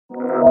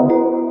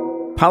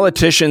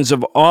Politicians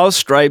of all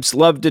stripes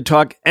love to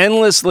talk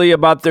endlessly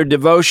about their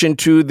devotion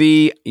to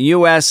the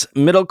U.S.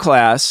 middle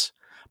class.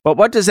 But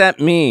what does that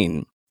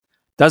mean?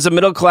 Does a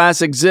middle class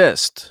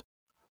exist?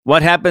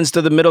 What happens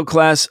to the middle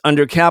class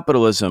under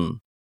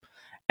capitalism?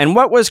 And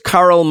what was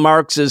Karl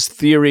Marx's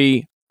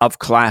theory of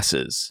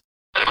classes?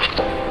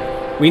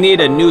 We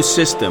need a new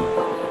system.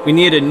 We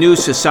need a new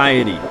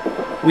society.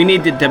 We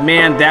need to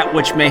demand that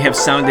which may have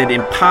sounded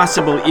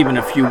impossible even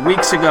a few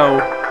weeks ago,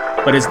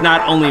 but is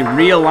not only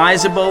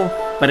realizable,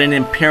 but an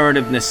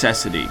imperative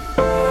necessity.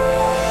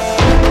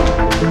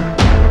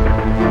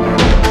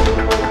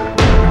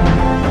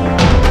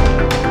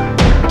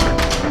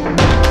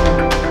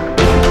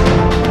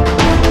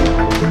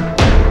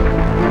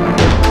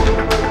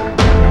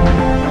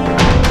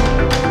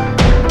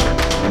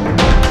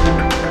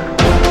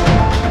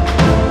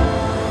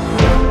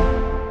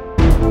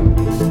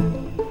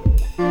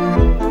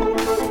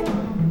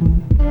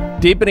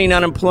 Deepening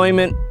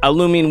unemployment, a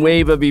looming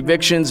wave of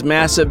evictions,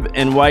 massive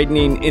and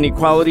widening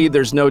inequality.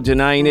 There's no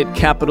denying it.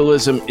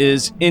 Capitalism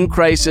is in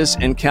crisis,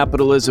 and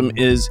capitalism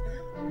is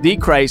the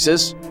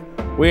crisis.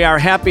 We are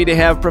happy to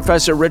have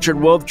Professor Richard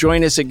Wolff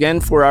join us again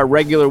for our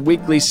regular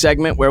weekly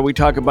segment where we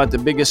talk about the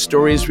biggest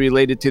stories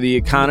related to the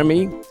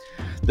economy.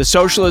 The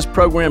Socialist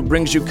Program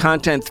brings you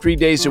content 3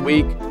 days a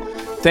week.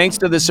 Thanks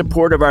to the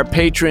support of our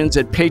patrons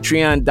at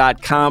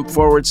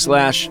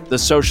patreon.com/The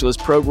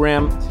Socialist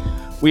Program.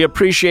 We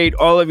appreciate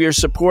all of your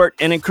support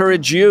and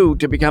encourage you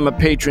to become a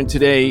patron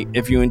today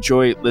if you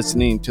enjoy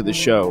listening to the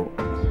show.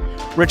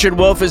 Richard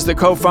Wolff is the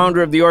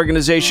co-founder of the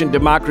organization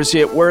Democracy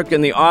at Work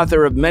and the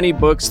author of many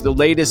books, the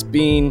latest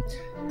being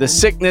The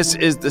Sickness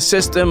is the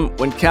System,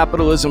 When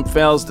Capitalism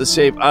Fails to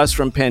Save Us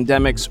from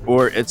Pandemics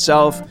or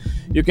Itself.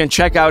 You can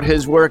check out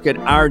his work at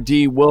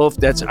rdwolff,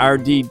 that's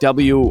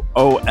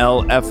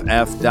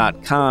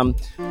rdwolff.com.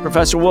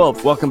 Professor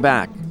Wolff, welcome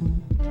back.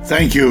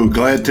 Thank you.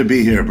 Glad to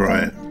be here,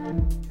 Brian.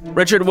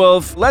 Richard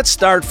Wolff, let's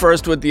start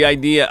first with the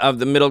idea of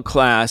the middle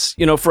class.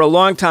 You know, for a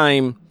long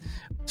time,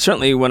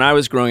 certainly when I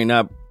was growing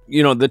up,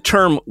 you know, the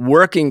term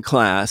working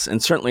class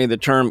and certainly the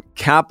term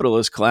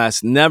capitalist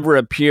class never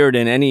appeared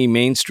in any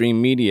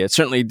mainstream media. It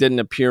certainly didn't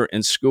appear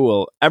in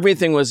school.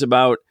 Everything was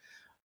about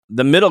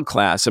the middle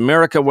class.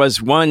 America was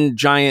one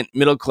giant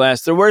middle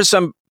class. There were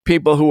some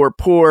people who were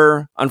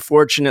poor,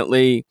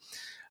 unfortunately,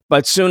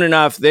 but soon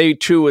enough, they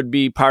too would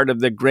be part of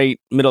the great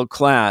middle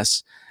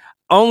class.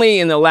 Only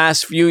in the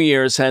last few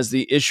years has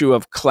the issue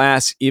of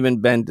class even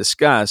been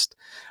discussed.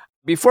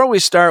 Before we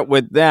start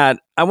with that,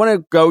 I want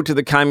to go to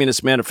the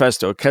Communist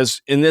Manifesto,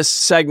 because in this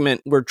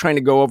segment, we're trying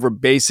to go over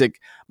basic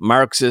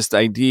Marxist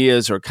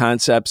ideas or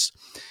concepts.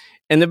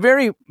 In the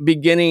very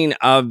beginning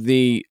of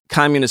the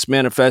Communist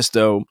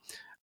Manifesto,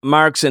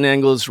 Marx and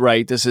Engels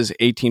write, this is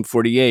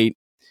 1848,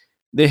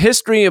 "The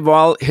history of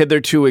all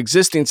hitherto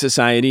existing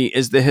society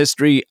is the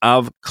history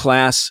of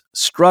class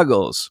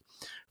struggles.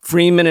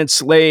 Freeman and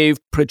slave,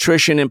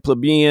 patrician and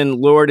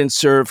plebeian, lord and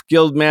serf,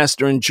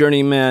 guildmaster and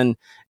journeyman,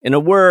 in a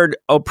word,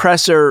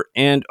 oppressor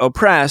and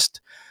oppressed,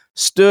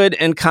 stood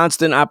in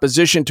constant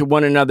opposition to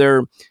one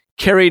another,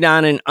 carried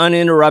on an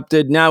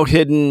uninterrupted, now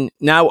hidden,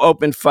 now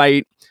open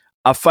fight,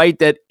 a fight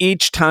that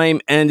each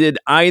time ended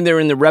either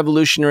in the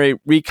revolutionary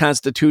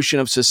reconstitution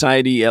of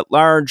society at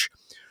large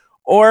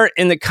or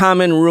in the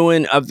common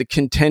ruin of the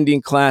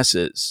contending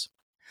classes.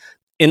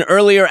 In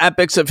earlier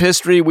epochs of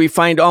history, we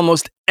find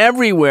almost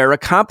everywhere a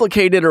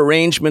complicated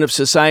arrangement of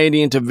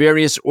society into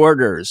various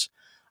orders,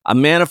 a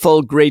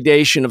manifold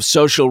gradation of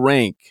social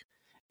rank.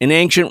 In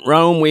ancient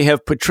Rome, we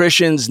have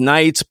patricians,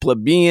 knights,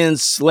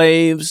 plebeians,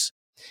 slaves.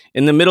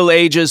 In the Middle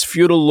Ages,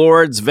 feudal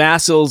lords,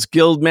 vassals,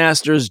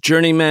 guildmasters,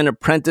 journeymen,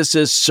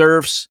 apprentices,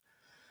 serfs.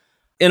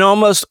 In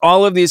almost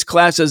all of these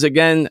classes,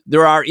 again,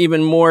 there are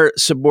even more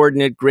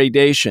subordinate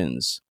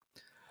gradations.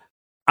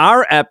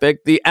 Our epoch,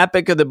 the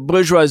epoch of the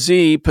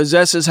bourgeoisie,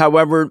 possesses,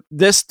 however,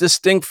 this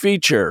distinct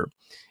feature.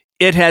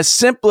 It has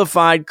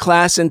simplified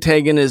class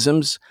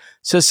antagonisms.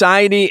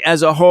 Society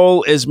as a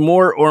whole is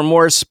more or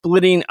more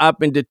splitting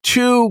up into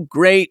two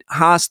great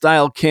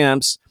hostile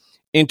camps,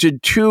 into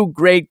two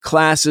great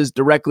classes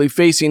directly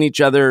facing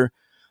each other,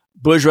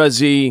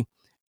 bourgeoisie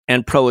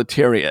and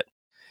proletariat.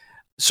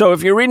 So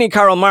if you're reading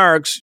Karl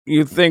Marx,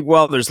 you think,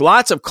 well, there's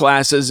lots of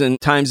classes in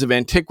times of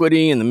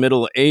antiquity, in the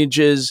Middle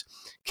Ages.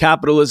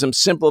 Capitalism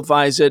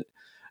simplifies it.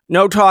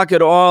 No talk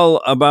at all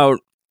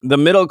about the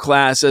middle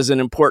class as an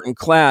important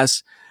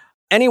class.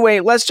 Anyway,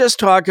 let's just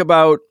talk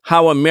about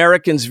how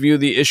Americans view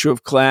the issue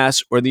of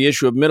class or the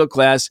issue of middle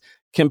class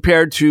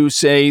compared to,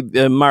 say,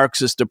 the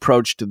Marxist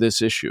approach to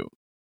this issue.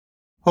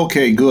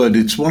 Okay, good.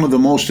 It's one of the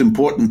most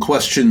important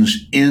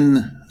questions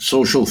in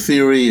social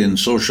theory and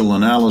social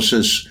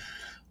analysis,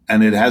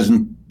 and it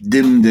hasn't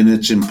dimmed in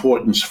its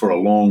importance for a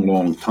long,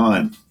 long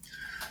time.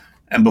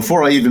 And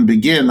before I even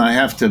begin, I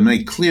have to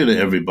make clear to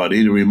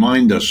everybody, to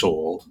remind us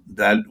all,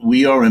 that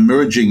we are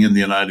emerging in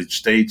the United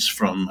States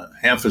from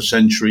half a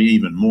century,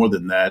 even more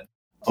than that,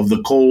 of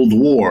the Cold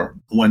War,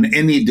 when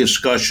any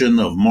discussion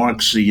of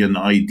Marxian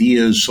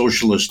ideas,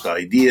 socialist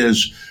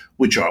ideas,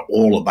 which are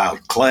all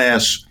about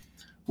class,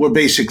 were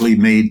basically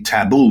made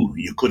taboo.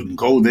 You couldn't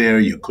go there.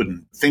 You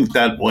couldn't think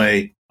that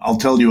way. I'll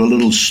tell you a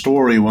little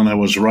story. When I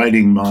was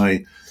writing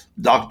my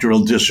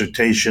doctoral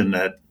dissertation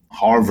at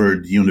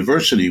Harvard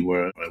University,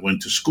 where I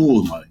went to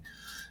school,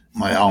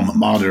 my alma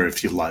mater,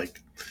 if you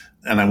like.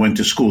 And I went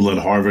to school at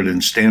Harvard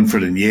and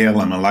Stanford and Yale.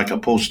 I'm like a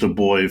poster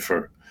boy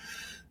for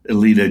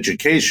elite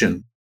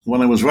education.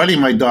 When I was writing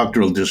my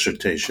doctoral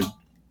dissertation,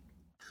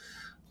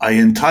 I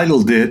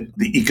entitled it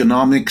The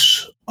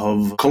Economics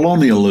of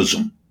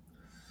Colonialism,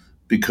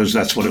 because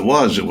that's what it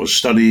was. It was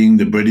studying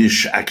the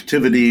British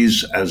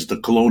activities as the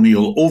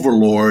colonial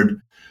overlord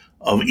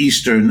of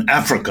Eastern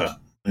Africa,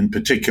 in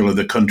particular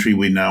the country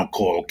we now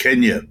call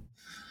Kenya.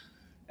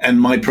 And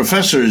my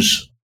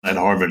professors at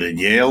Harvard and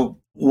Yale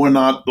were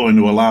not going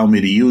to allow me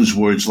to use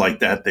words like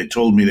that. They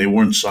told me they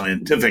weren't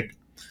scientific.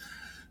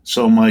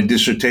 So my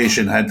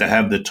dissertation had to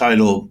have the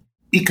title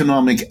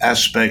Economic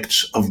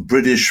Aspects of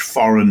British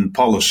Foreign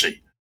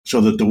Policy,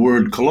 so that the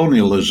word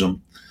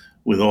colonialism,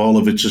 with all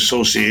of its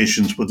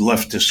associations with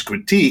leftist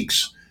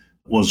critiques,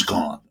 was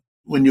gone.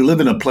 When you live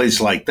in a place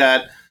like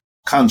that,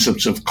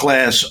 concepts of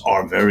class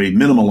are very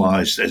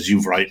minimalized, as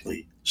you've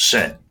rightly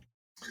said.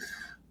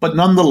 But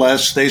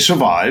nonetheless, they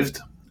survived,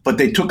 but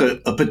they took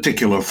a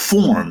particular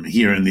form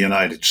here in the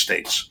United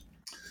States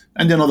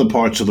and in other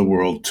parts of the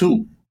world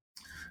too.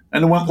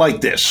 And it went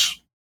like this.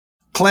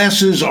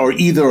 Classes are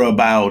either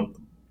about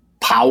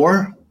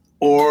power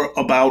or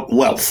about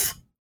wealth.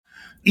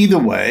 Either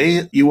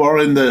way, you are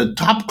in the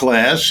top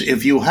class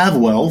if you have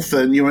wealth,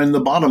 and you're in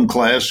the bottom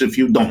class if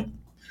you don't.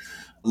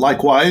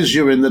 Likewise,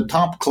 you're in the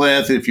top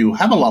class if you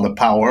have a lot of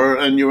power,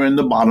 and you're in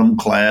the bottom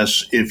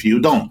class if you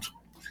don't.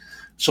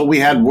 So we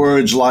had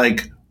words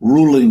like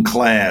ruling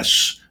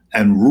class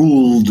and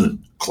ruled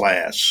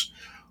class,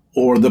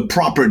 or the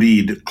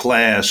propertied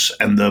class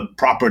and the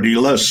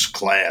propertyless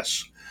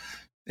class.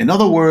 In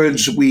other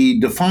words, we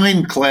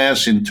defined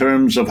class in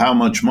terms of how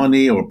much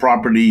money or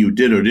property you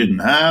did or didn't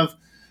have,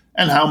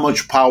 and how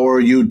much power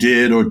you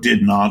did or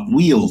did not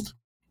wield.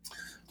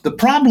 The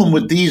problem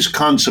with these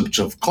concepts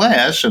of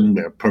class, and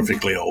they're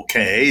perfectly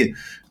okay,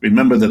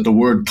 remember that the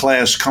word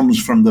class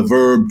comes from the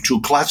verb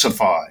to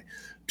classify,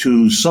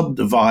 to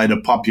subdivide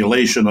a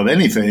population of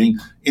anything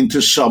into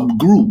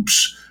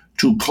subgroups.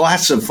 To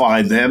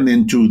classify them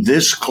into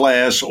this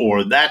class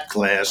or that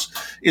class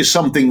is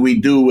something we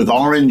do with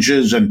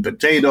oranges and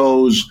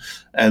potatoes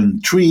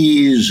and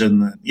trees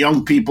and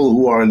young people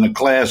who are in the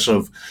class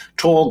of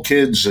tall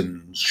kids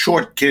and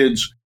short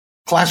kids.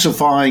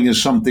 Classifying is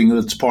something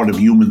that's part of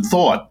human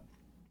thought.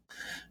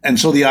 And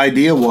so the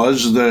idea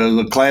was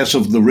the class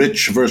of the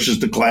rich versus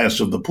the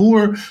class of the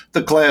poor,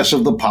 the class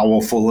of the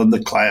powerful and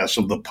the class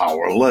of the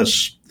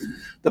powerless.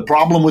 The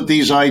problem with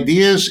these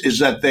ideas is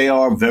that they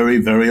are very,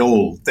 very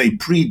old. They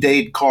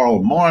predate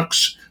Karl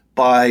Marx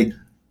by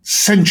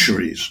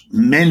centuries,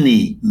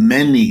 many,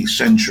 many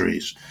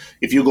centuries.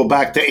 If you go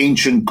back to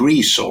ancient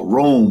Greece or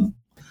Rome,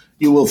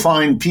 you will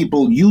find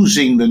people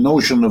using the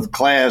notion of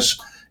class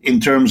in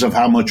terms of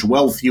how much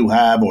wealth you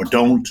have or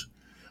don't,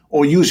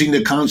 or using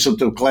the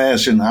concept of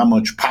class in how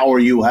much power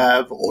you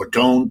have or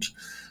don't,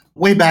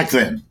 way back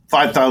then,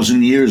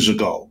 5,000 years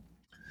ago.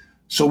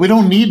 So we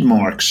don't need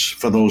Marx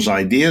for those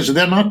ideas.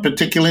 They're not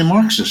particularly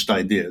Marxist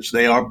ideas.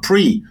 They are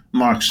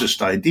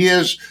pre-Marxist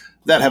ideas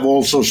that have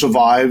also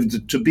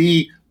survived to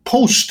be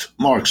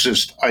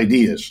post-Marxist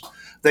ideas.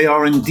 They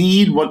are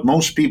indeed what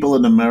most people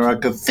in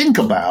America think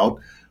about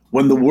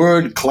when the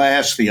word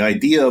class, the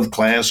idea of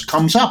class,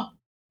 comes up.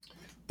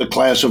 The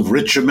class of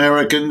rich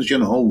Americans,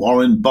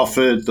 Warren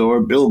Buffett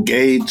or Bill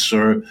Gates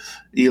or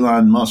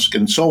Elon Musk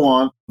and so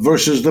on,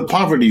 versus the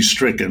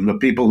poverty-stricken, the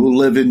people who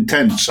live in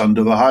tents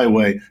under the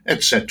highway,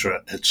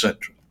 etc.,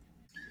 etc.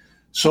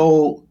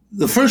 So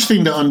the first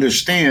thing to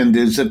understand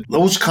is that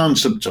those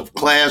concepts of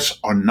class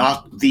are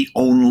not the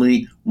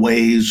only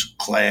ways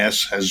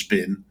class has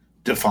been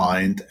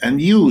defined and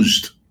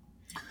used.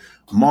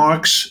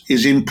 Marx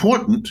is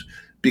important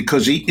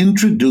because he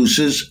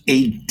introduces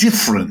a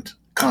different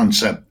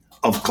concept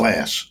of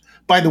class.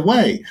 By the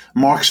way,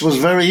 Marx was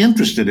very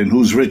interested in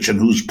who's rich and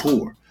who's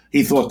poor.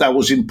 He thought that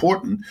was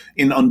important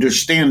in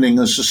understanding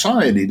a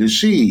society, to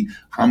see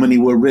how many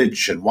were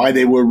rich and why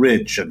they were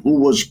rich and who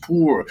was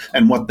poor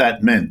and what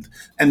that meant.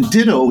 And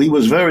ditto, he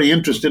was very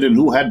interested in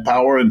who had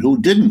power and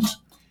who didn't.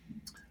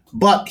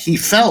 But he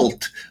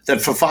felt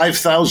that for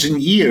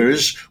 5,000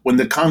 years, when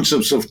the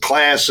concepts of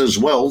class as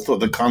wealth or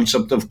the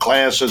concept of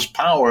class as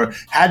power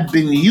had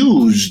been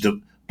used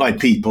by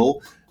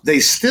people, they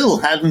still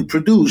hadn't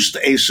produced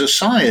a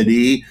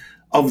society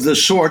of the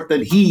sort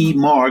that he,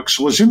 Marx,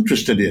 was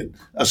interested in,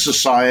 a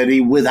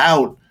society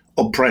without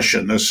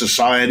oppression, a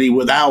society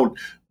without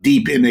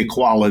deep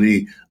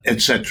inequality,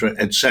 etc.,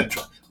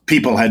 etc.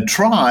 People had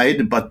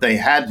tried, but they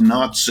had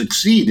not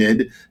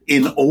succeeded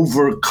in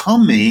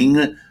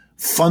overcoming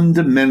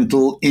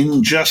fundamental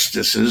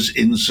injustices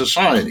in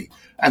society.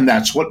 And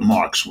that's what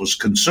Marx was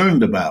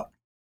concerned about.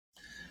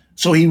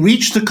 So he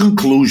reached the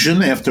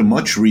conclusion, after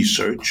much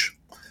research,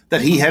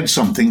 that he had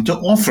something to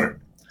offer.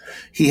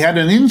 He had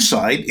an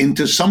insight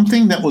into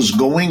something that was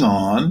going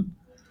on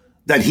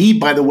that he,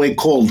 by the way,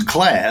 called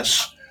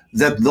class,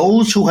 that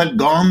those who had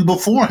gone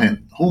before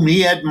him, whom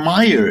he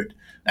admired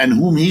and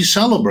whom he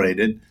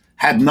celebrated,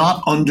 had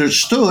not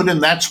understood,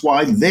 and that's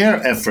why their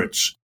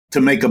efforts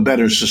to make a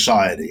better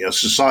society, a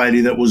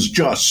society that was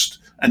just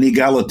and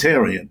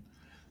egalitarian,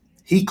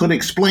 he could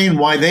explain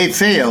why they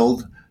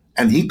failed,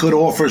 and he could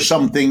offer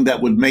something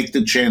that would make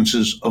the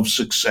chances of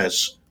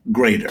success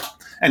greater.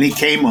 And he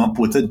came up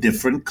with a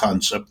different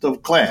concept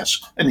of class,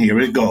 and here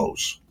it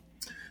goes.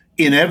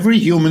 In every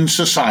human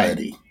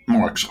society,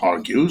 Marx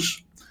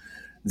argues,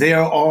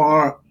 there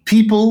are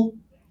people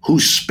who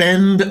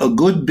spend a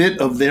good bit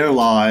of their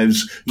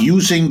lives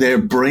using their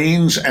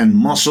brains and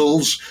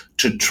muscles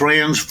to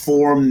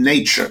transform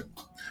nature,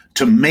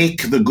 to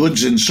make the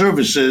goods and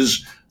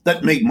services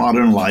that make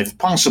modern life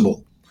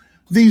possible.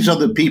 These are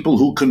the people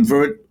who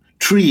convert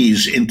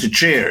trees into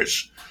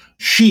chairs,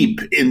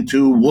 sheep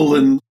into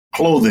woolen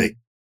clothing,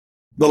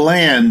 the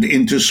land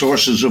into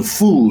sources of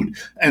food,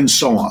 and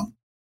so on.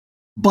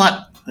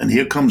 But, and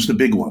here comes the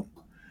big one,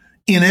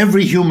 in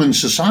every human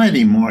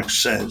society, Marx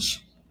says,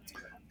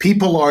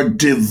 people are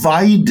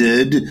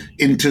divided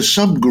into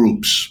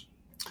subgroups.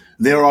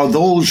 There are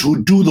those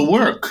who do the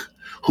work,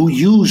 who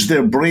use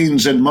their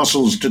brains and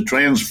muscles to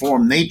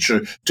transform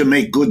nature to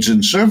make goods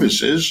and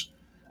services,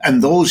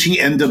 and those he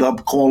ended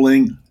up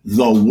calling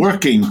the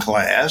working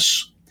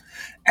class.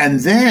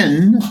 And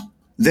then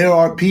there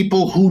are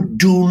people who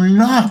do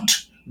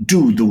not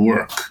do the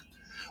work,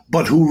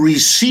 but who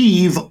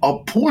receive a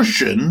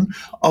portion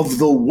of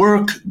the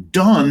work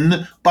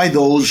done by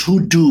those who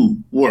do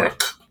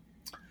work.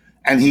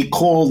 And he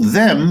called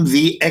them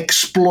the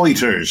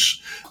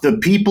exploiters, the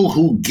people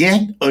who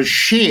get a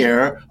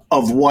share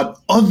of what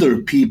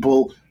other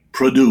people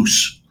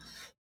produce.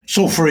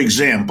 So, for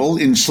example,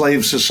 in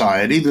slave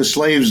society, the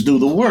slaves do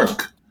the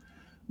work.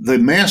 The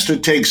master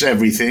takes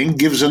everything,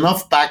 gives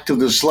enough back to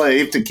the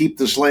slave to keep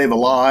the slave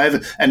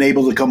alive and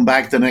able to come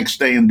back the next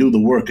day and do the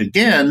work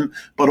again,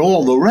 but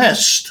all the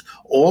rest,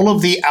 all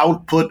of the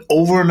output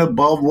over and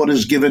above what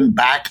is given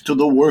back to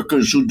the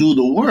workers who do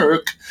the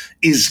work,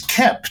 is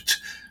kept.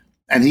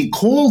 And he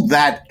called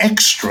that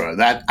extra,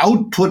 that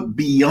output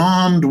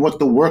beyond what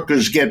the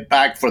workers get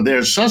back for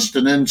their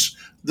sustenance,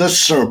 the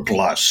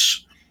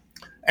surplus.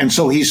 And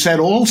so he said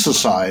all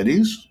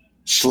societies,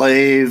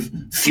 slave,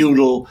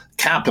 feudal,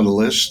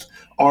 capitalist,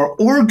 are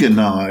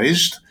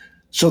organized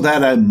so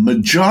that a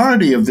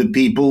majority of the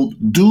people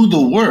do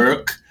the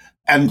work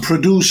and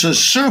produce a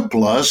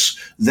surplus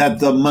that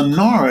the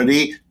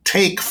minority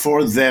take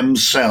for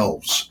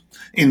themselves.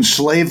 In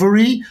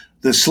slavery,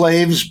 the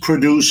slaves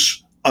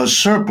produce a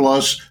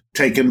surplus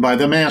taken by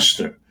the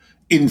master.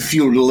 In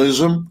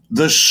feudalism,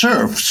 the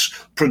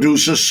serfs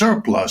produce a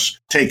surplus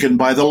taken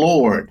by the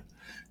lord.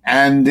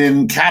 And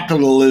in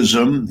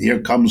capitalism,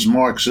 here comes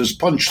Marx's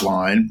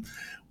punchline,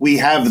 we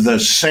have the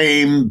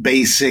same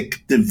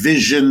basic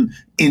division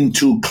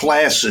into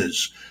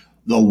classes.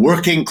 The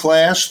working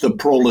class, the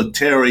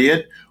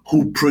proletariat,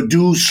 who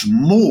produce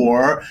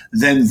more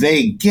than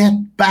they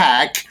get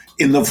back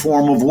in the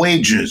form of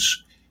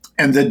wages.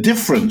 And the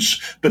difference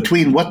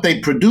between what they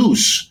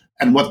produce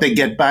and what they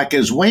get back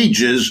as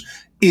wages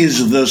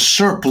is the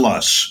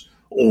surplus,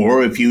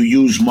 or if you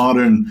use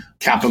modern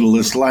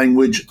capitalist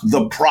language,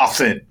 the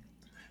profit.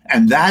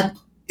 And that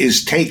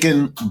is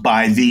taken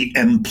by the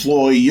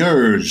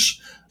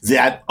employers,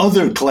 that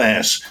other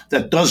class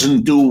that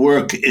doesn't do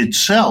work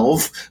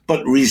itself,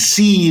 but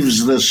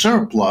receives the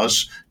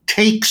surplus,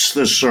 takes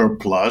the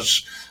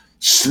surplus,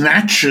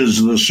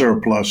 snatches the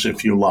surplus,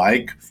 if you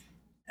like,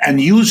 and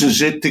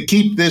uses it to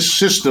keep this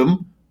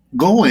system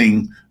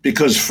going,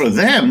 because for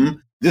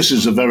them, this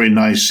is a very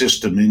nice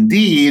system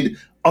indeed.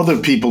 Other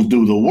people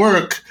do the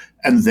work,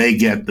 and they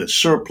get the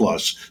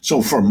surplus.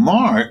 So for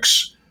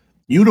Marx,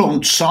 you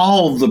don't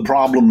solve the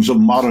problems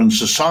of modern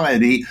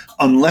society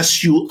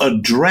unless you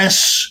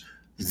address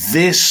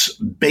this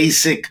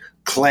basic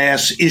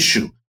class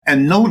issue.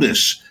 And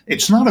notice,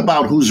 it's not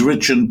about who's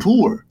rich and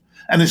poor,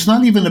 and it's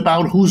not even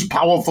about who's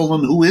powerful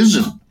and who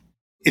isn't.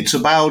 It's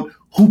about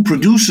who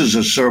produces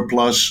a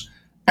surplus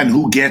and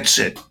who gets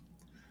it.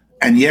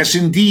 And yes,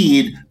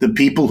 indeed, the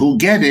people who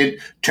get it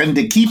tend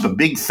to keep a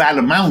big fat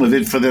amount of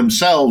it for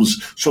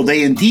themselves, so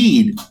they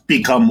indeed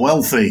become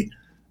wealthy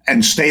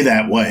and stay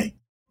that way.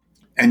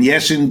 And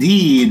yes,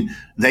 indeed,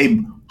 they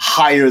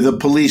hire the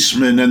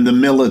policemen and the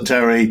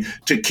military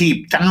to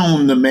keep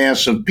down the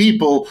mass of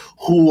people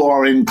who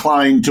are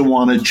inclined to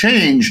want to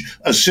change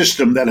a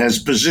system that has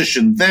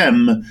positioned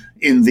them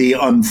in the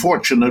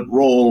unfortunate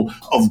role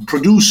of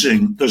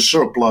producing the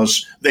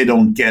surplus they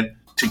don't get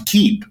to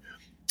keep.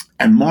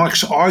 And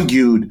Marx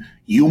argued,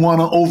 you want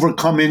to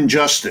overcome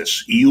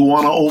injustice, you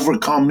want to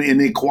overcome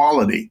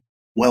inequality.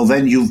 Well,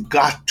 then you've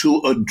got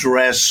to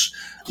address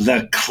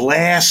the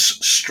class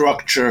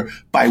structure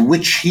by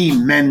which he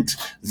meant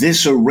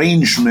this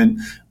arrangement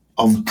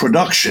of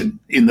production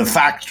in the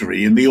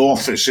factory, in the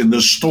office, in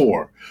the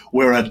store,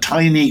 where a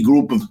tiny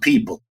group of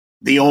people,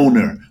 the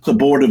owner, the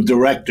board of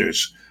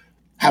directors,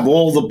 have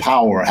all the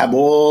power, have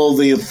all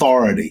the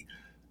authority,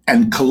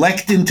 and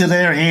collect into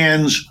their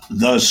hands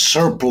the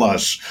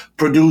surplus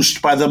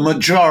produced by the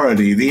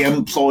majority, the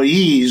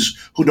employees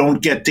who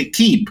don't get to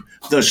keep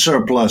the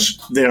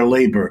surplus their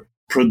labor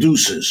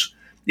produces.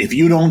 If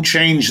you don't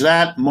change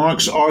that,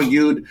 Marx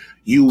argued,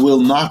 you will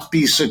not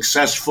be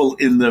successful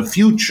in the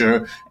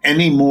future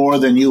any more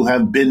than you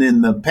have been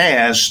in the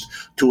past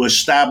to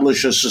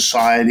establish a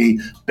society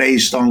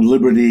based on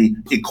liberty,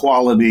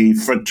 equality,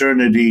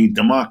 fraternity,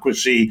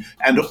 democracy,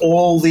 and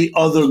all the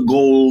other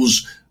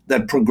goals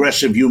that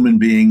progressive human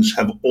beings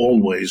have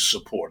always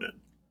supported.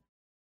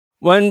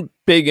 One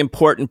big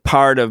important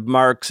part of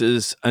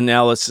Marx's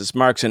analysis,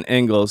 Marx and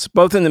Engels,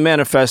 both in the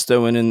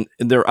manifesto and in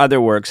their other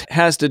works,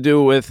 has to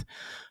do with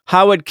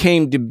how it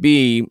came to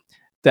be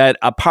that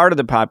a part of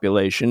the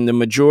population, the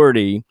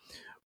majority,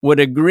 would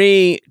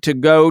agree to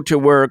go to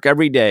work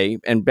every day,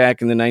 and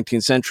back in the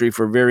 19th century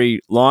for very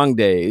long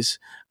days,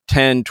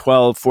 10,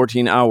 12,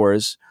 14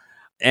 hours,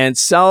 and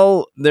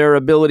sell their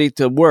ability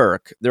to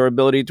work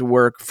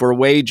for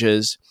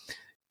wages.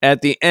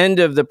 At the end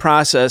of the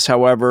process,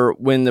 however,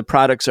 when the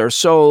products are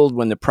sold,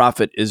 when the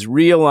profit is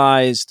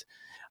realized,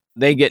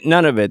 they get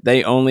none of it.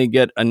 They only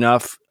get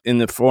enough in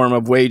the form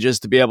of wages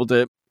to be able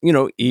to,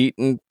 eat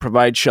and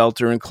provide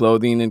shelter and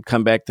clothing and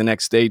come back the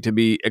next day to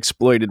be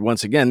exploited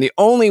once again. The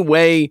only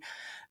way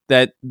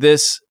that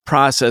this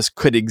process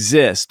could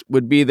exist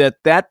would be that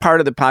that part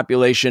of the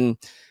population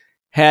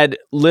had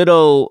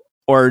little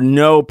or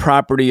no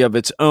property of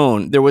its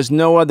own. There was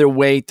no other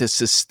way to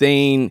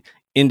sustain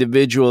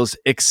individuals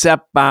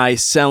except by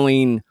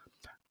selling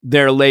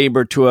their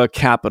labor to a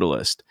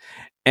capitalist.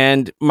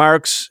 And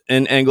Marx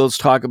and Engels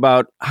talk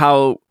about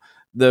how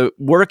the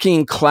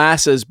working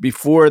classes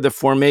before the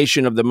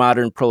formation of the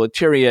modern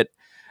proletariat,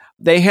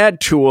 they had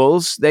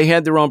tools, they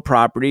had their own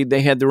property,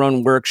 they had their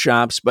own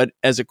workshops, but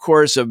as a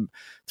course of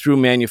through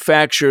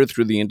manufacture,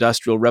 through the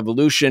Industrial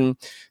Revolution,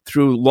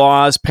 through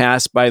laws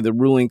passed by the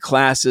ruling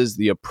classes,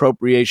 the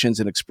appropriations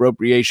and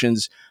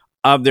expropriations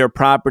of their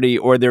property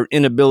or their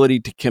inability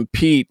to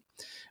compete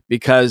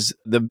because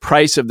the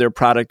price of their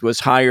product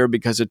was higher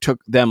because it took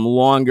them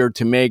longer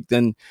to make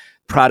than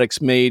products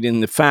made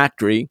in the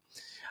factory,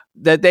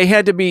 that they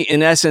had to be,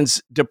 in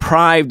essence,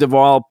 deprived of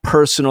all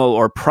personal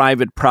or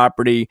private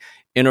property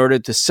in order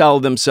to sell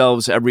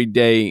themselves every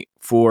day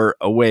for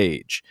a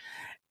wage.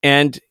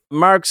 And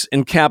Marx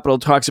in Capital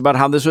talks about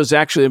how this was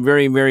actually a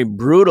very, very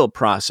brutal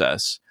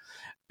process,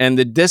 and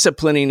the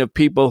disciplining of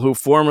people who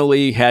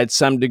formerly had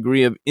some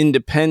degree of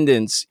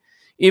independence,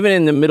 even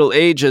in the Middle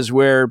Ages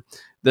where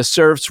the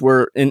serfs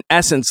were, in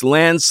essence,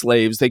 land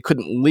slaves. They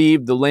couldn't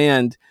leave the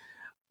land,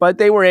 but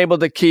they were able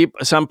to keep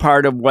some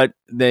part of what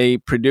they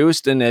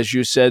produced. And as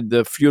you said,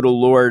 the feudal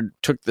lord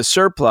took the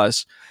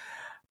surplus.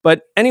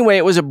 But anyway,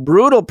 it was a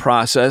brutal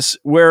process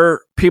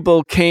where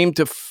people came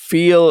to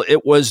feel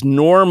it was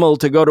normal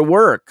to go to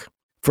work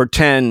for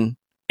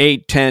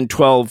 8, 10,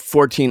 12,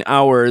 14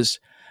 hours,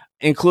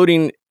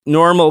 including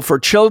normal for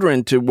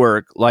children to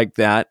work like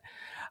that.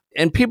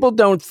 And people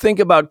don't think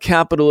about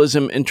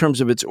capitalism in terms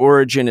of its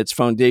origin, its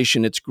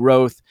foundation, its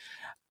growth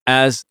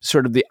as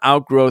sort of the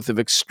outgrowth of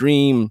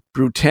extreme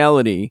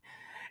brutality.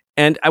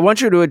 And I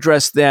want you to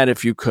address that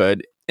if you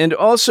could. And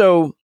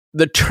also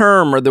the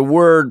term or the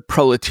word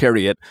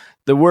proletariat,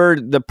 the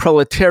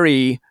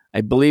proletari,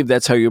 I believe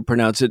that's how you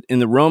pronounce it, in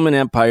the Roman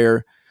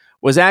Empire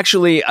was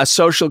actually a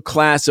social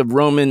class of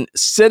Roman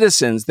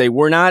citizens. They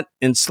were not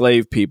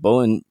enslaved people,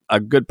 and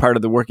a good part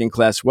of the working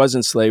class was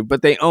enslaved,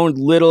 but they owned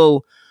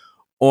little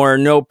or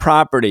no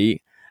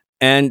property.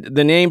 And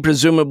the name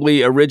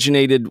presumably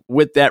originated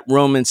with that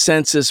Roman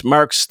census.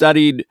 Marx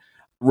studied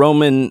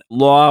Roman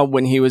law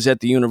when he was at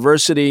the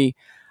university.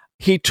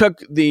 He took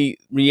the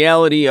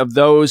reality of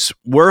those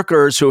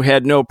workers who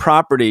had no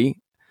property,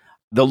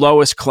 the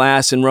lowest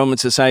class in Roman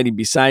society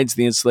besides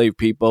the enslaved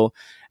people,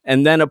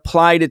 and then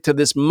applied it to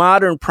this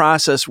modern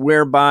process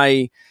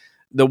whereby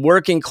the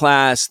working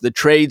class, the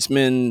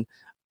tradesmen,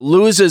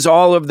 loses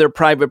all of their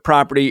private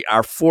property,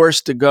 are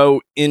forced to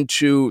go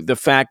into the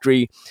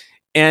factory,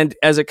 and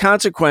as a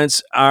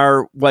consequence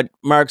are what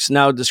Marx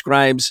now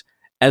describes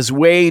as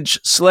wage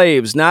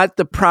slaves, not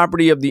the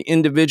property of the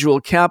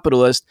individual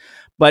capitalist,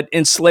 but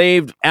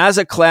enslaved as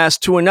a class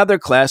to another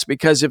class,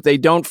 because if they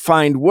don't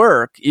find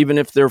work, even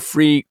if they're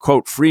free,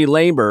 quote, free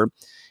labor,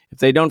 if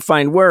they don't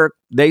find work,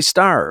 they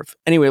starve.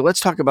 Anyway, let's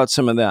talk about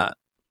some of that.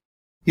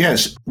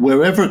 Yes,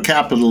 wherever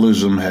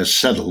capitalism has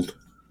settled,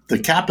 the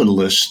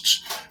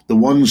capitalists, the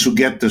ones who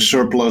get the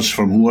surplus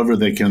from whoever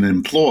they can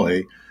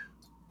employ,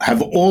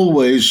 have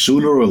always,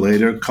 sooner or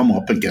later, come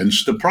up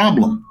against the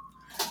problem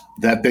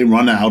that they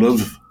run out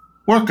of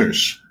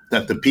workers,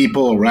 that the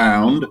people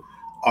around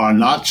are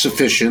not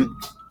sufficient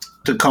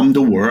to come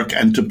to work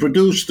and to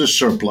produce the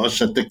surplus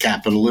that the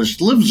capitalist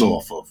lives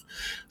off of.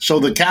 So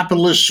the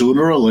capitalists,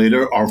 sooner or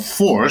later, are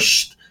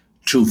forced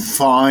to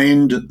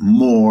find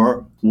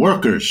more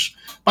workers.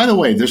 By the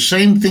way, the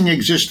same thing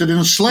existed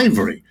in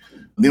slavery.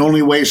 The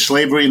only way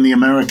slavery in the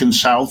American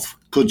South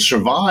could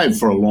survive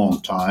for a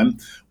long time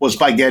was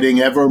by getting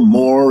ever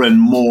more and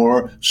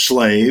more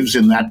slaves,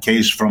 in that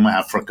case from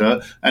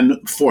Africa, and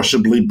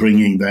forcibly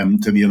bringing them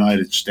to the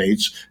United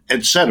States,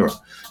 etc.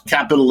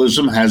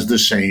 Capitalism has the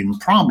same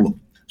problem.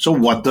 So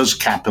what does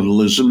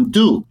capitalism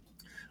do?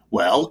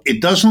 Well,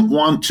 it doesn't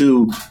want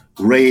to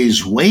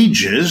raise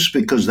wages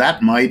because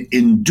that might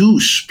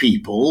induce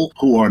people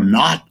who are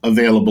not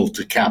available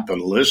to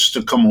capitalists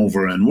to come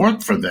over and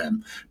work for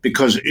them.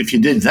 Because if you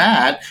did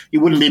that, you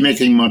wouldn't be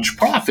making much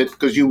profit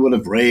because you would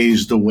have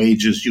raised the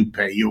wages you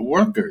pay your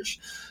workers.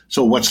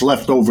 So what's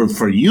left over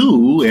for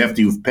you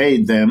after you've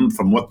paid them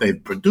from what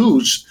they've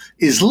produced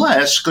is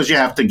less because you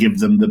have to give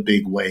them the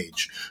big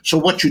wage. So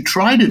what you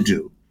try to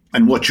do,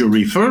 and what you're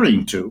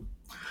referring to,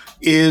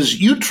 is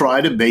you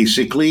try to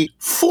basically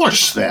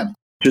force them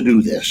to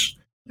do this.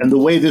 And the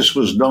way this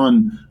was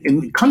done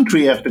in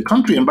country after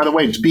country, and by the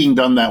way, it's being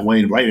done that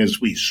way right as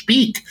we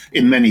speak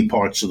in many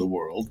parts of the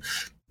world,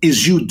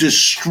 is you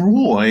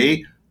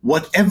destroy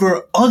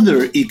whatever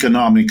other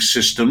economic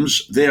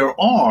systems there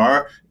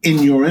are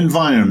in your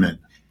environment.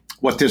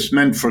 What this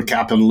meant for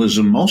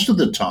capitalism most of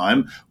the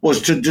time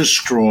was to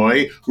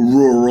destroy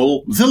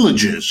rural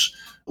villages.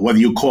 Whether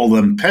you call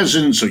them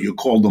peasants or you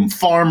call them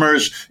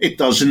farmers, it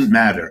doesn't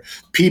matter.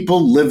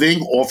 People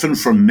living often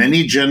for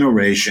many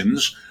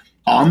generations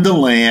on the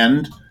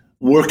land,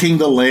 working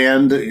the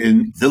land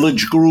in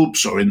village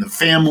groups or in the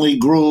family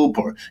group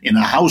or in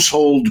a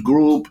household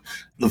group.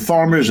 The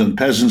farmers and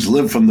peasants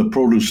live from the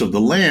produce of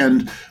the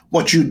land.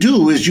 What you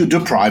do is you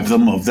deprive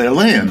them of their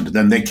land.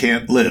 Then they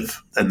can't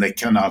live. Then they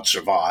cannot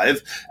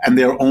survive. And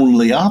their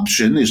only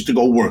option is to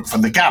go work for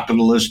the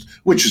capitalist,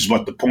 which is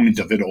what the point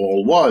of it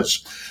all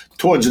was.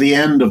 Towards the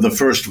end of the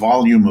first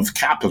volume of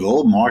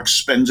Capital, Marx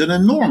spends an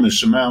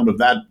enormous amount of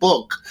that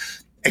book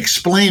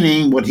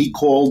explaining what he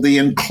called the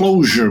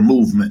enclosure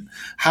movement,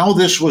 how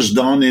this was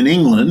done in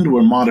England,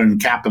 where modern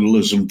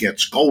capitalism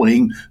gets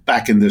going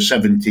back in the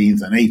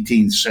 17th and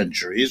 18th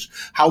centuries,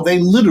 how they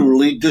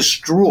literally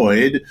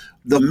destroyed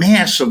the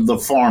mass of the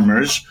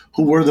farmers,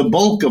 who were the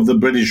bulk of the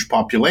British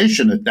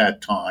population at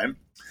that time,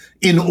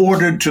 in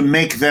order to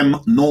make them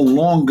no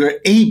longer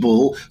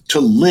able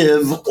to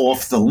live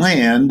off the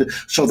land.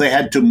 So they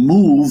had to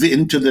move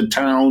into the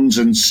towns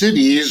and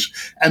cities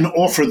and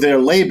offer their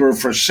labor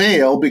for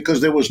sale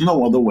because there was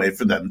no other way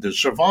for them to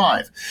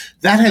survive.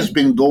 That has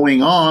been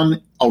going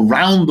on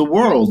around the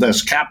world.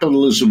 As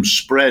capitalism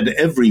spread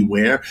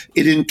everywhere,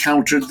 it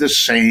encountered the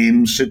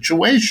same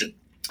situation.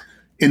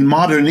 In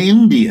modern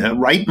India,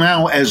 right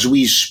now as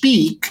we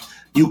speak,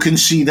 you can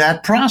see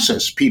that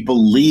process,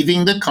 people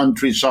leaving the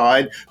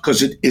countryside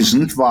because it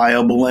isn't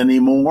viable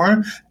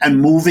anymore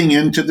and moving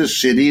into the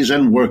cities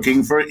and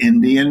working for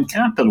Indian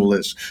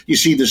capitalists. You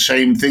see the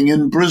same thing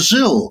in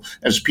Brazil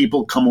as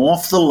people come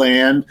off the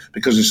land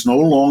because it's no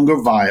longer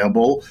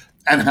viable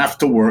and have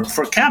to work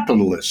for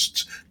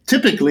capitalists.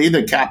 Typically,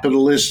 the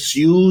capitalists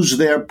use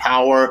their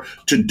power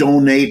to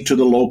donate to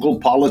the local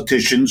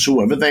politicians,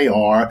 whoever they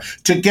are,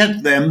 to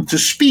get them to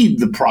speed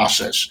the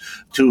process,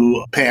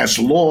 to pass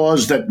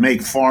laws that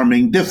make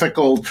farming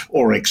difficult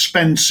or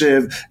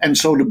expensive, and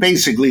so to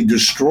basically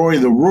destroy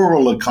the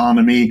rural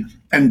economy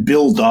and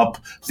build up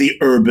the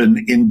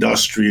urban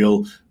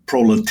industrial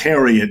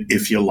proletariat,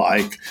 if you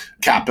like,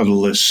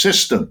 capitalist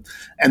system.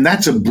 And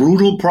that's a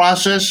brutal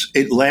process.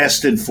 It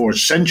lasted for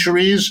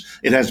centuries.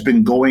 It has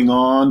been going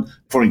on,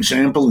 for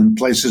example, in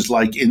places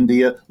like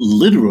India,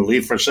 literally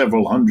for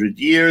several hundred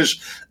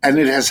years. And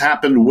it has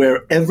happened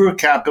wherever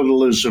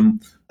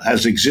capitalism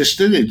has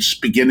existed. Its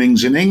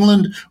beginnings in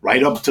England,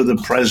 right up to the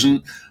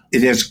present.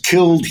 It has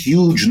killed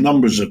huge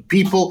numbers of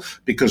people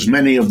because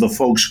many of the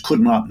folks could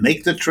not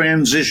make the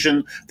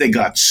transition. They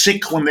got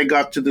sick when they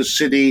got to the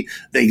city.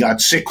 They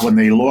got sick when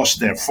they lost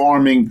their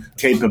farming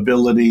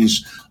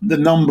capabilities. The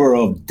number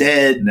of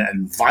dead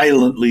and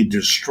violently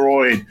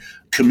destroyed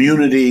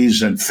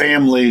communities and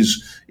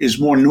families is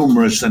more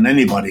numerous than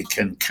anybody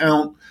can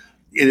count.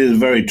 It is a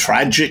very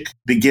tragic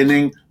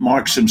beginning.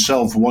 Marx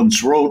himself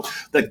once wrote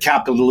that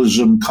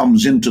capitalism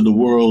comes into the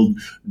world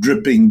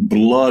dripping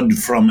blood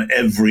from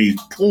every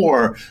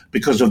pore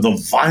because of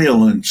the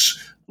violence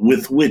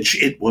with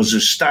which it was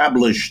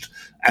established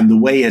and the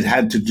way it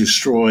had to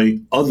destroy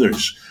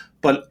others.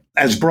 But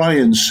as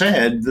Brian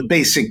said, the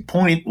basic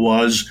point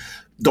was,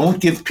 don't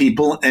give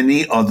people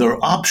any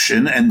other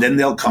option, and then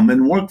they'll come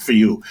and work for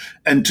you.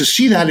 And to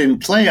see that in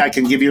play, I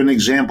can give you an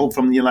example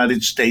from the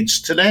United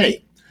States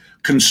today.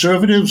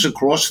 Conservatives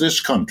across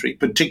this country,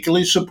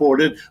 particularly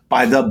supported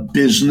by the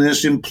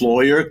business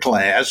employer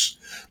class,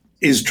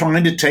 is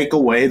trying to take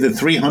away the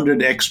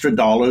 $300 extra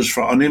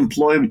for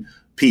unemployed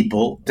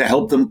people to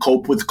help them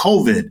cope with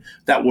COVID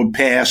that were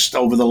passed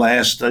over the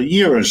last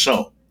year or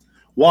so.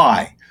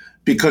 Why?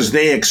 Because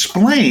they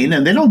explain,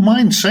 and they don't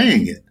mind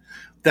saying it,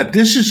 that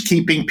this is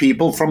keeping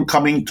people from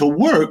coming to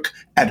work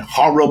at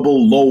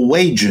horrible low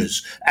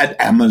wages at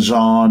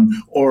Amazon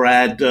or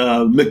at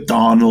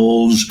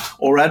McDonald's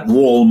or at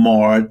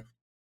Walmart,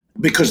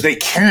 because they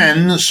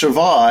can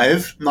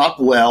survive,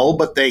 not well,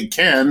 but they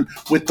can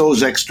with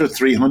those extra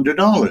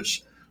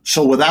 $300.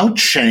 So without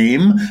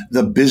shame,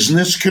 the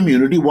business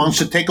community wants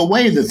to take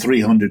away the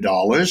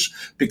 $300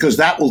 because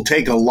that will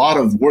take a lot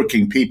of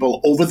working people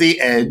over the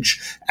edge,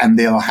 and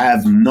they'll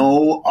have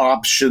no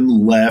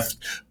option left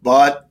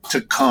but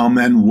to come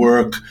and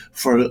work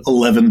for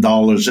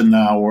 $11 an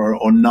hour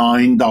or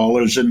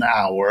 $9 an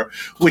hour,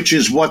 which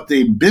is what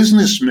the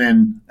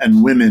businessmen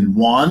and women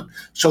want,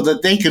 so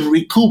that they can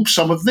recoup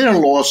some of their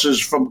losses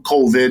from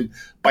COVID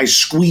by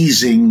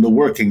squeezing the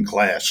working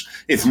class.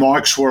 If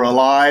Marx were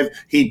alive,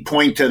 he'd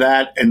point to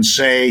that and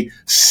say,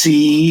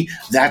 see,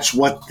 that's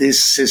what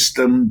this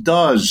system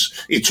does.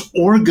 It's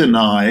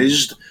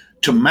organized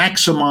to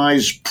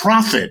maximize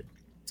profit.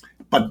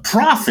 But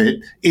profit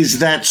is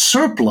that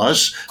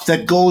surplus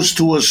that goes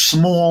to a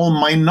small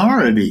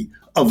minority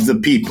of the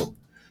people.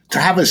 To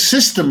have a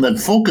system that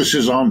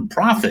focuses on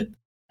profit,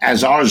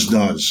 as ours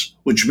does,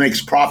 which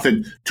makes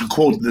profit, to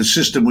quote the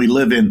system we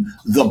live in,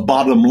 the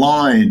bottom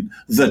line,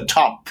 the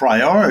top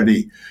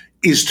priority,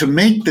 is to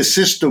make the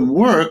system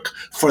work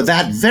for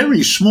that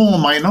very small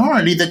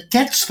minority that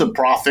gets the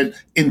profit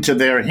into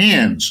their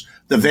hands.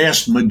 The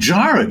vast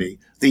majority,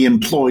 the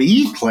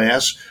employee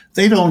class,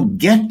 they don't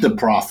get the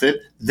profit,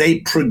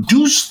 they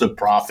produce the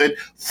profit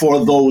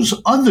for those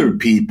other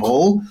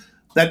people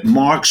that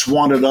Marx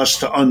wanted us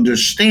to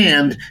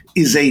understand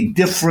is a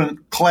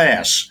different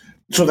class.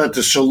 So that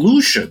the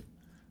solution,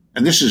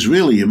 and this is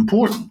really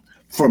important,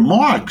 for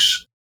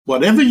Marx,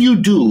 whatever you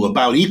do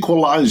about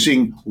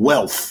equalizing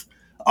wealth,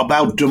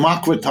 about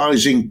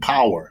democratizing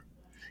power,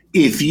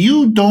 if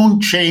you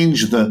don't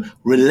change the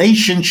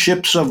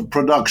relationships of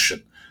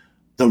production,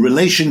 the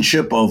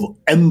relationship of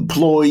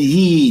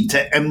employee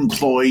to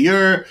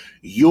employer,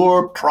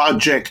 your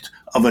project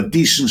of a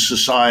decent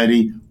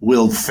society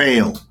will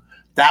fail.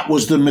 That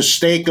was the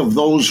mistake of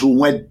those who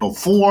went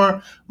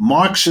before.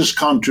 Marx's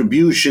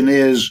contribution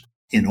is,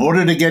 in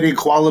order to get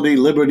equality,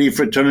 liberty,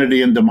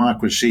 fraternity, and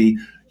democracy,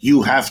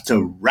 you have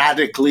to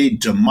radically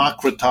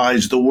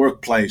democratize the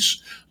workplace.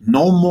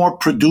 No more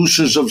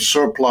producers of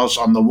surplus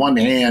on the one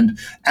hand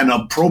and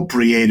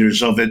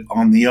appropriators of it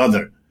on the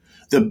other.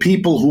 The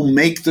people who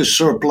make the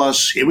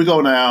surplus, here we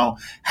go now,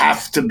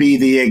 have to be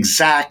the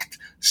exact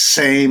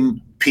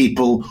same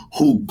people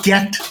who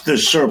get the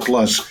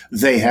surplus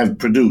they have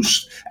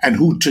produced, and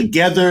who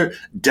together,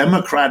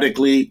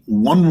 democratically,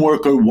 one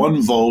worker,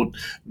 one vote,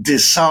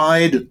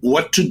 decide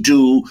what to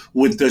do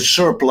with the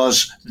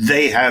surplus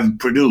they have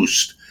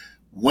produced.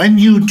 When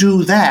you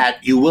do that,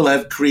 you will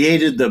have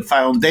created the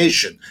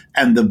foundation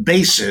and the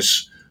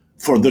basis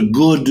for the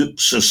good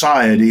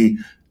society,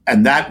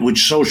 and that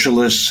which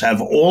socialists have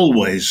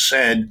always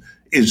said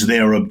is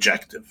their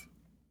objective.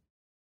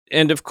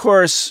 And of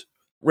course,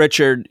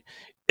 Richard,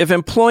 if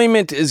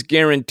employment is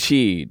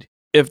guaranteed,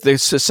 if the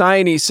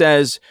society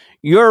says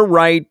your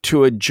right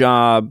to a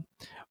job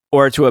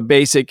or to a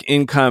basic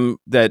income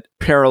that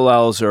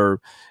parallels or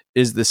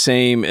is the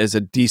same as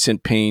a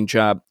decent paying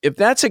job, if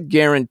that's a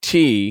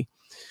guarantee,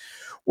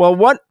 well,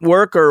 what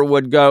worker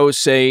would go,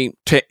 say,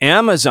 to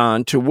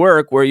Amazon to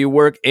work where you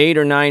work 8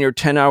 or 9 or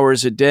 10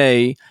 hours a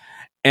day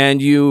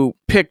and you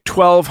pick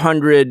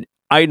 1,200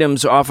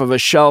 items off of a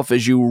shelf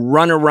as you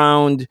run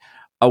around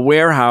a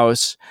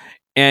warehouse,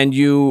 and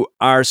you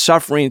are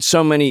suffering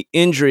so many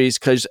injuries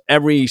because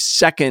every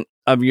second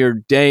of your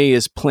day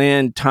is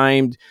planned,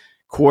 timed,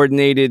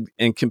 coordinated,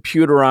 and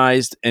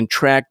computerized and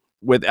tracked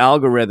with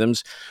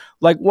algorithms.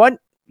 Like, what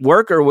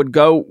worker would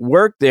go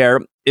work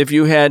there if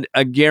you had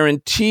a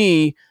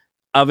guarantee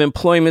of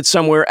employment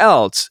somewhere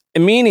else?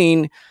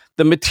 Meaning,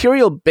 the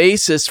material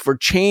basis for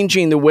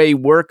changing the way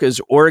work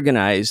is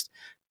organized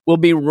will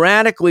be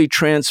radically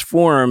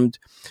transformed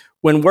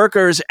when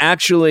workers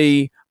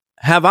actually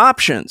have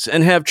options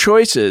and have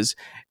choices,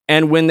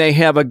 and when they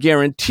have a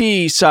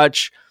guarantee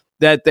such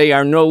that they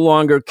are no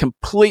longer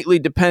completely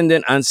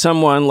dependent on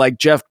someone like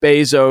Jeff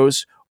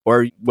Bezos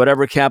or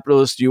whatever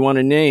capitalist you want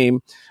to name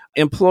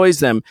employs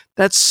them.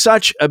 That's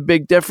such a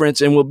big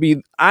difference and will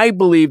be, I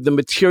believe, the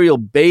material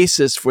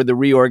basis for the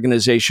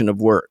reorganization of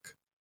work.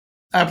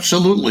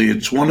 Absolutely.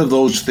 It's one of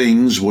those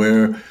things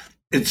where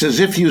it's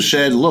as if you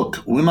said, look,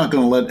 we're not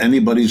going to let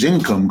anybody's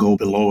income go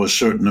below a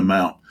certain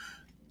amount,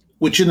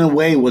 which in a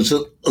way was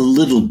a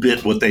little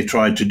bit what they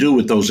tried to do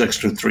with those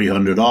extra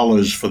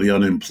 $300 for the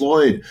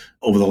unemployed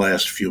over the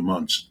last few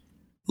months.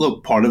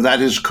 Look, part of that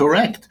is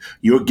correct.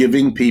 You're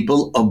giving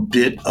people a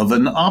bit of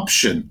an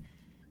option.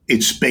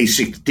 It's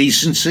basic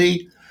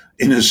decency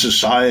in a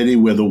society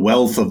where the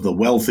wealth of the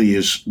wealthy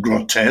is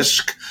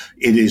grotesque.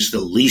 It is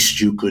the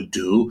least you could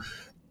do.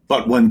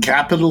 But when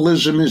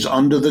capitalism is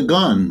under the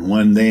gun,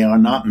 when they are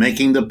not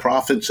making the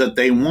profits that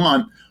they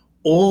want,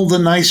 all the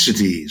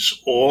niceties,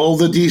 all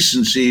the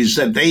decencies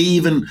that they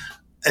even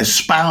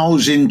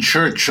espouse in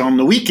church on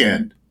the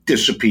weekend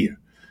disappear.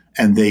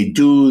 And they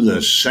do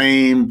the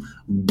same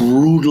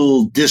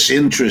brutal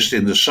disinterest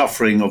in the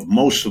suffering of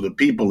most of the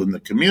people in the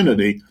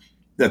community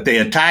that they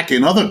attack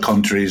in other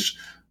countries,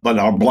 but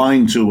are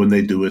blind to when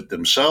they do it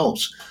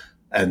themselves.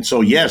 And so,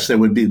 yes, there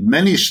would be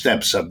many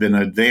steps have been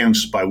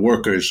advanced by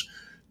workers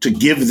to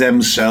give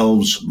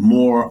themselves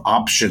more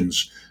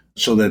options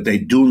so that they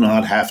do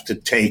not have to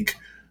take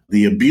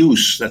the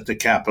abuse that the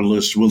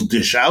capitalists will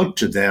dish out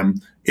to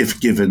them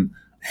if given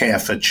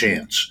half a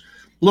chance.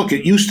 Look,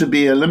 it used to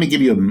be, let me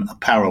give you a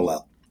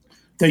parallel.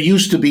 There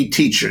used to be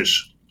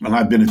teachers, and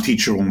I've been a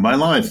teacher all my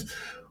life,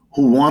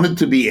 who wanted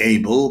to be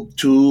able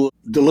to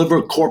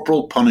deliver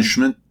corporal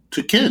punishment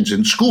to kids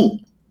in school,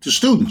 to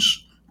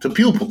students, to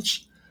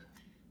pupils.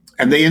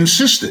 And they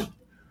insisted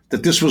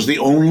that this was the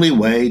only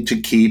way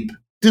to keep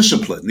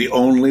discipline. The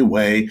only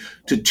way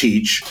to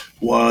teach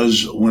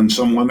was when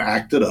someone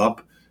acted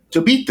up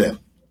to beat them.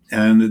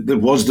 And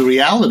it was the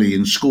reality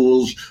in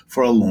schools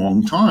for a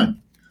long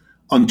time,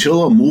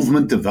 until a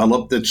movement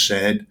developed that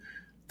said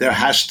there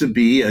has to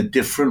be a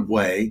different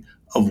way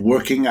of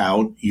working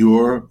out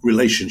your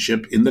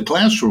relationship in the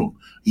classroom.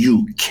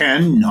 You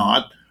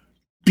cannot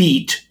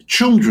beat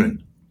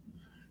children.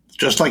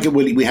 Just like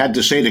we had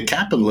to say to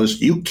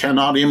capitalists, you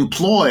cannot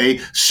employ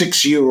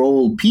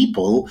 6-year-old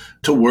people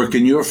to work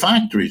in your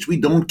factories. We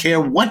don't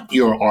care what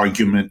your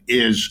argument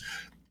is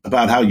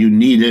about how you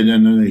need it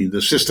and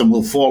the system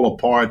will fall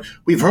apart.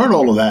 We've heard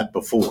all of that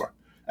before.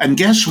 And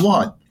guess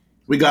what?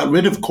 We got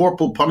rid of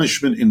corporal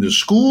punishment in the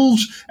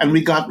schools, and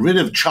we got rid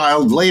of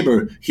child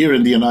labor here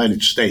in the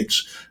United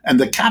States. And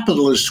the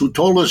capitalists who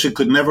told us it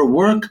could never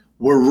work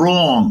were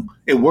wrong.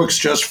 It works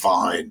just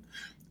fine.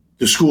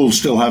 The schools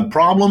still have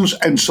problems,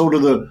 and so do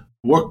the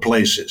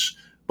workplaces.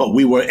 But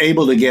we were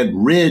able to get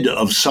rid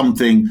of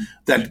something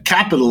that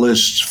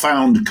capitalists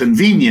found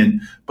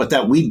convenient, but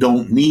that we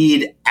don't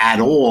need at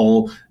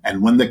all.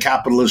 And when the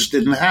capitalists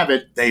didn't have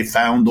it, they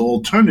found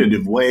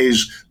alternative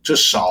ways to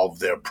solve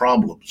their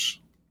problems.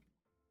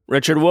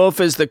 Richard Wolff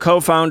is the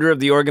co-founder of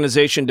the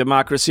organization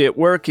Democracy at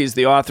Work. He's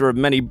the author of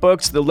many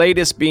books, the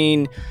latest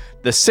being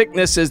The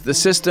Sickness is the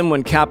System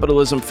When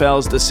Capitalism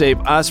Fails to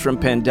Save Us from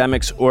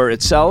Pandemics or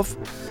Itself.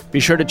 Be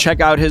sure to check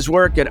out his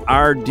work at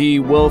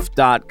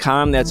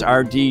rdwolff.com. That's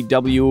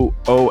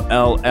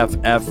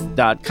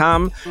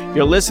rdwolff.com.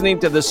 You're listening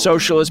to The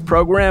Socialist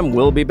Program.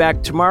 We'll be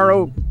back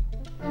tomorrow.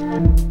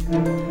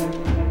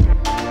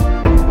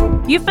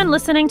 You've been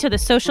listening to The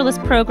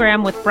Socialist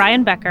Program with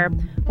Brian Becker,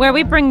 where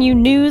we bring you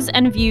news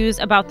and views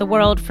about the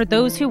world for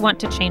those who want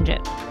to change it.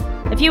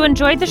 If you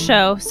enjoyed the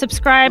show,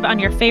 subscribe on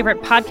your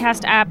favorite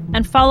podcast app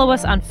and follow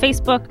us on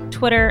Facebook,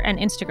 Twitter, and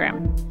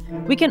Instagram.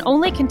 We can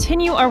only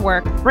continue our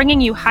work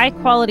bringing you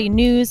high-quality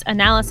news,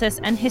 analysis,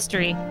 and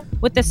history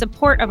with the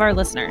support of our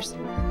listeners.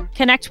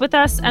 Connect with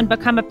us and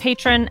become a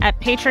patron at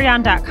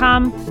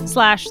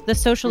patreon.com/The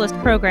Socialist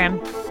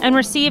Program and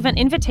receive an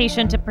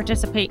invitation to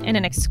participate in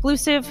an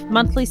exclusive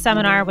monthly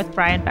seminar with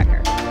Brian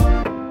Becker.